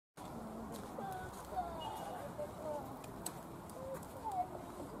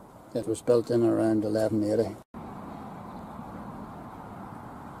It was built in around 1180.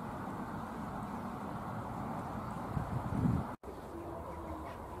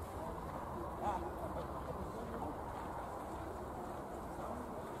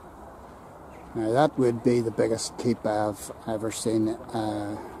 Now that would be the biggest keep I've ever seen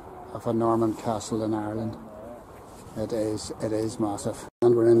of a Norman castle in Ireland. It is massive.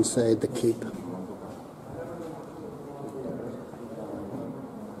 And we're inside the keep.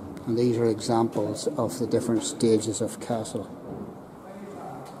 And these are examples of the different stages of castle.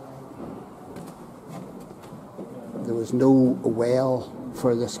 There was no well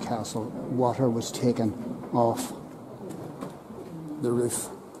for this castle. Water was taken off the roof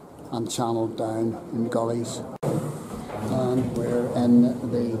and channeled down in gullies. And we're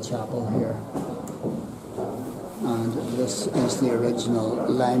in the chapel here. And this is the original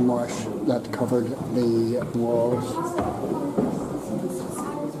lime wash that covered the walls.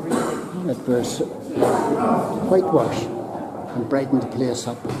 It was whitewash and brightened the place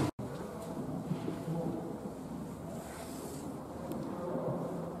up.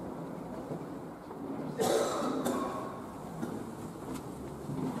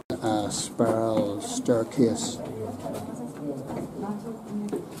 A spiral staircase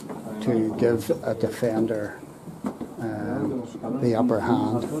to give a defender the upper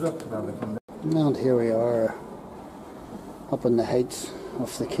hand. And here we are up in the heights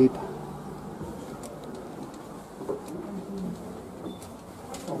of the keep.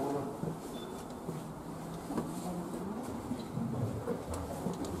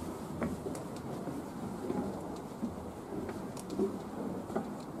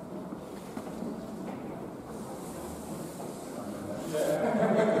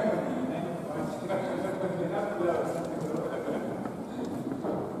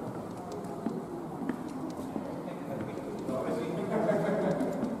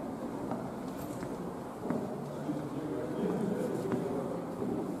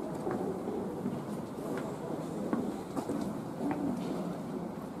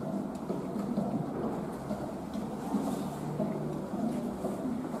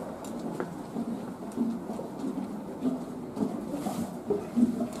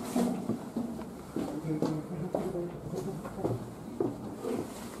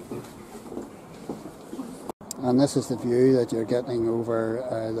 And this is the view that you're getting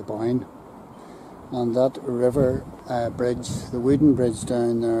over the Boyne. And that river bridge, the wooden bridge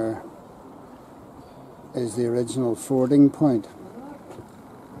down there, is the original fording point.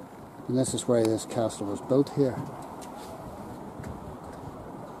 And this is why this castle was built here,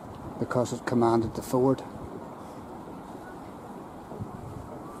 because it commanded the ford.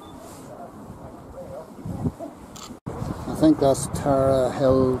 I think that's Tara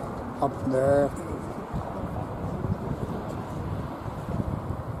Hill up there.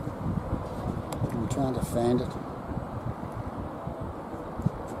 Trying to find it.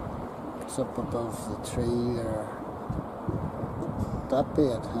 It's up above the tree there. That be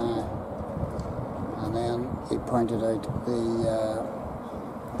it, huh? And then he pointed out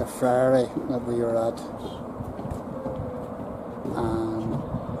the friary that we were at, and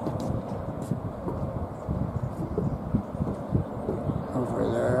over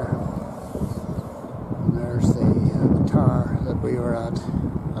there, and there's the tower that we were at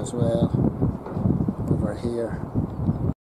as well. Over here.